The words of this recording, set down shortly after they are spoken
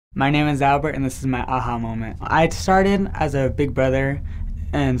My name is Albert, and this is my aha moment. I started as a big brother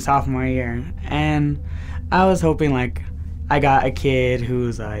in sophomore year, and I was hoping I got a kid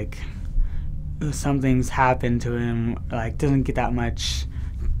who's something's happened to him, doesn't get that much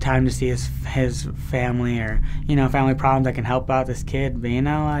time to see his family or family problems. I can help out this kid, but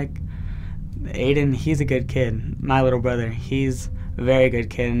Aiden, he's a good kid. My little brother, he's a very good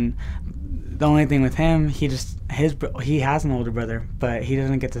kid. And the only thing with him, he has an older brother, but he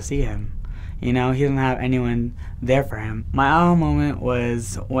doesn't get to see him. He doesn't have anyone there for him. My aha moment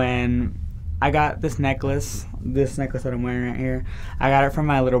was when I got this necklace that I'm wearing right here. I got it from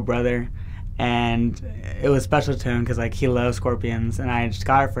my little brother, and it was special to him because he loves scorpions, and I just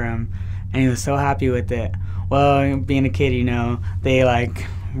got it for him, and he was so happy with it. Well, being a kid, they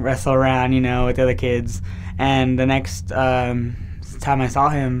wrestle around, with the other kids, and the next time I saw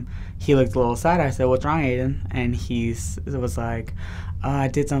him, he looked a little sad. I said, "What's wrong, Aiden?" And he was like, "I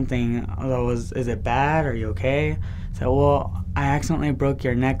did something. Is it bad? Are you okay?" I said, "Well, I accidentally broke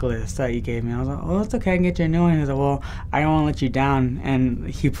your necklace that you gave me." I was like, "Oh, it's okay. I can get you a new one." He said, "Well, I don't want to let you down." And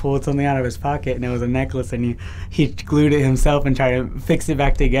he pulled something out of his pocket, and it was a necklace, and he glued it himself and tried to fix it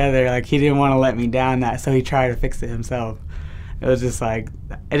back together. He didn't want to let me down, so he tried to fix it himself. It was just it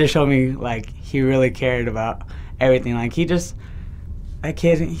just showed me he really cared about everything. That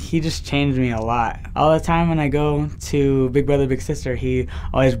kid, he just changed me a lot. All the time when I go to Big Brother, Big Sister, he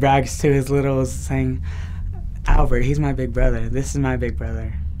always brags to his littles saying, "Albert, he's my big brother. This is my big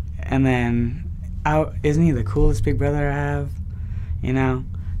brother." And then, isn't he the coolest big brother I have?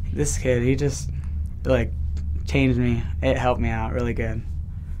 This kid, he just, changed me. It helped me out really good.